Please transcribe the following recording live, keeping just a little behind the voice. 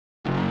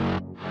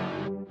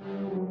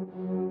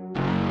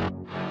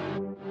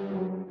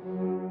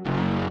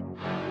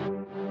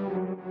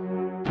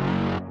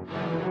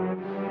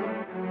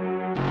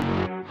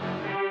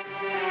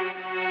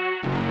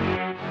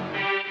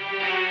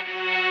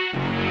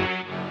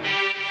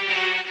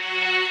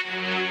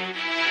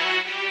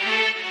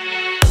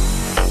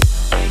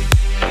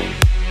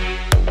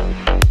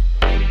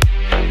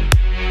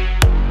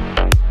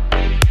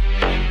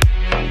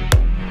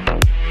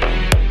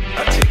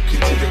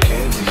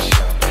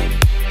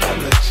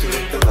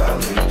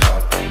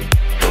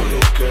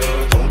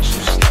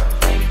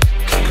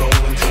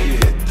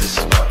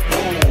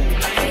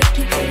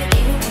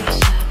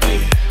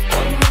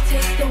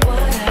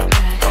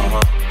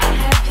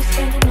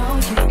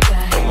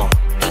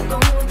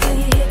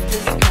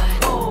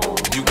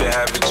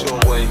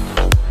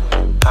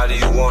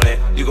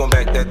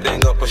that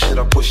thing up or should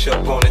I push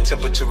up on it?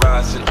 Temperature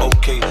rising,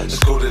 okay, let's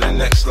go to the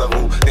next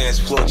level. Dance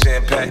floor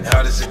jam-packed,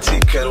 hot as a tea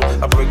kettle.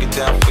 I break it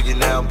down for you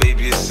now,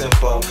 baby, it's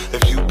simple.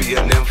 If you be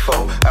an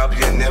info, I'll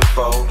be an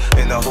info.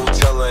 In the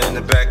hotel or in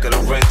the back of the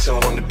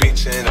rental, on the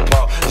beach or in the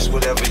park, it's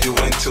whatever you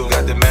into.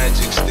 Got the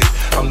magic stick,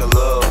 I'm the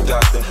love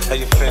doctor. How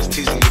your fans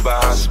teasing you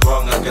about how I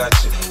sprung, I got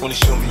you. Wanna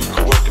show me you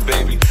can work it,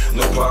 baby?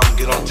 No problem,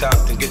 get on top,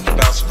 then get to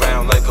bounce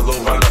around like a low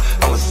rider.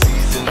 I'm a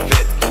seasoned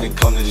vet when it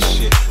comes to this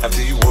shit.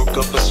 After you work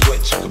up a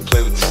sweat, you can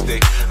play with the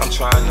stick. I'm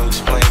trying to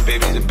explain,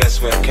 baby, the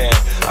best way I can.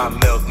 I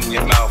melt in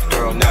your mouth,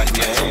 girl, not in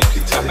your hand. Take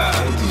you to the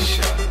candy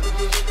shop,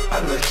 I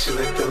let you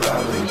lick the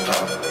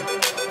lollipop.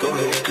 Go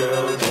ahead,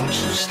 girl, don't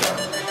you stop.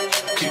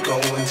 Keep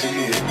going till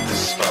you hit the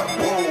spot.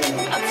 Whoa!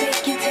 I'll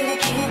take you to the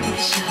candy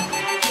shop,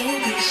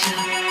 candy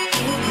shop,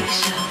 candy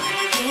shop,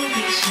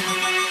 candy shop,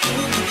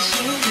 candy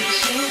shop,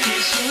 candy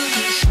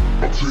shop.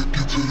 I'll take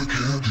you to the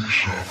candy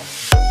shop.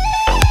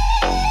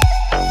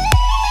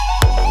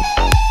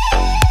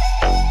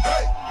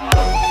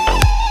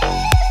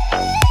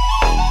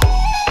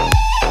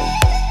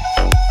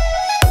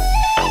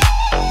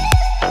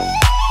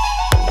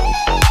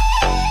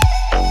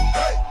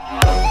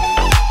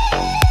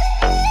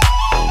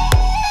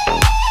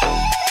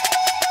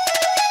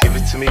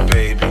 To me,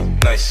 baby,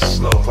 nice and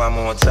slow. Climb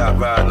on top,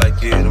 ride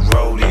like you're in a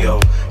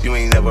rodeo. You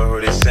ain't never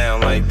heard it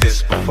sound like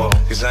this before,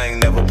 cause I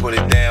ain't never put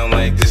it down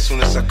like this.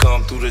 Soon as I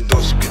come through the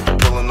door, she get to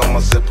pulling on my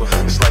zipper.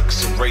 It's like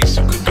it's a race,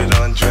 you could get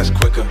undressed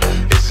quicker.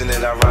 Isn't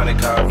it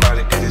ironic how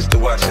erotic it is to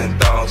watching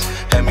thongs?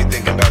 Had me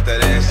thinking about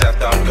that ass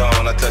after I'm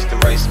gone. I touched the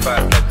right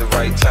spot at the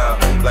right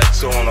time.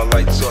 Lights on, a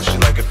lights off, she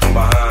like it from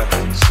behind.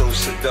 So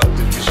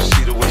seductive, you should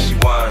see the way she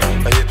whine.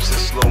 Her hips in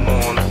slow-mo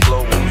on the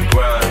floor when we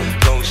grind.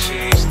 No, she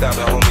ain't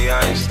stopping, homie,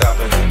 I ain't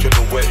stopping.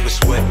 Dripping wet with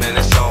sweat, man,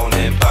 it's on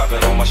and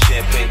popping. On my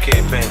champagne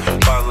campaign,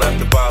 bottle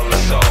after bottle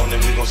is on.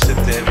 And we gon' sip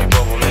to every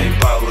bubble, and every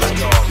bottle is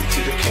gone. Take you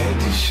to the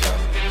candy shop,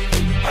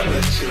 I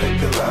let you lick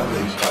the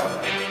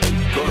lollipop.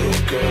 Go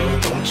ahead, girl,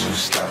 don't you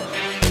stop.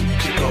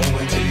 Keep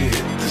going till you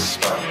hit the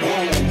spot.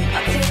 Whoa!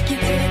 I'll take you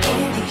to the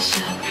candy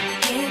shop,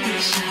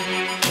 candy shop,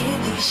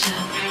 candy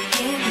shop,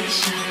 candy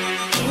shop,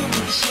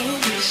 candy shop,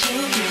 candy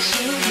shop,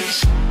 candy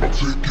shop. I'll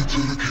take you to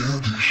the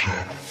candy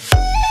shop.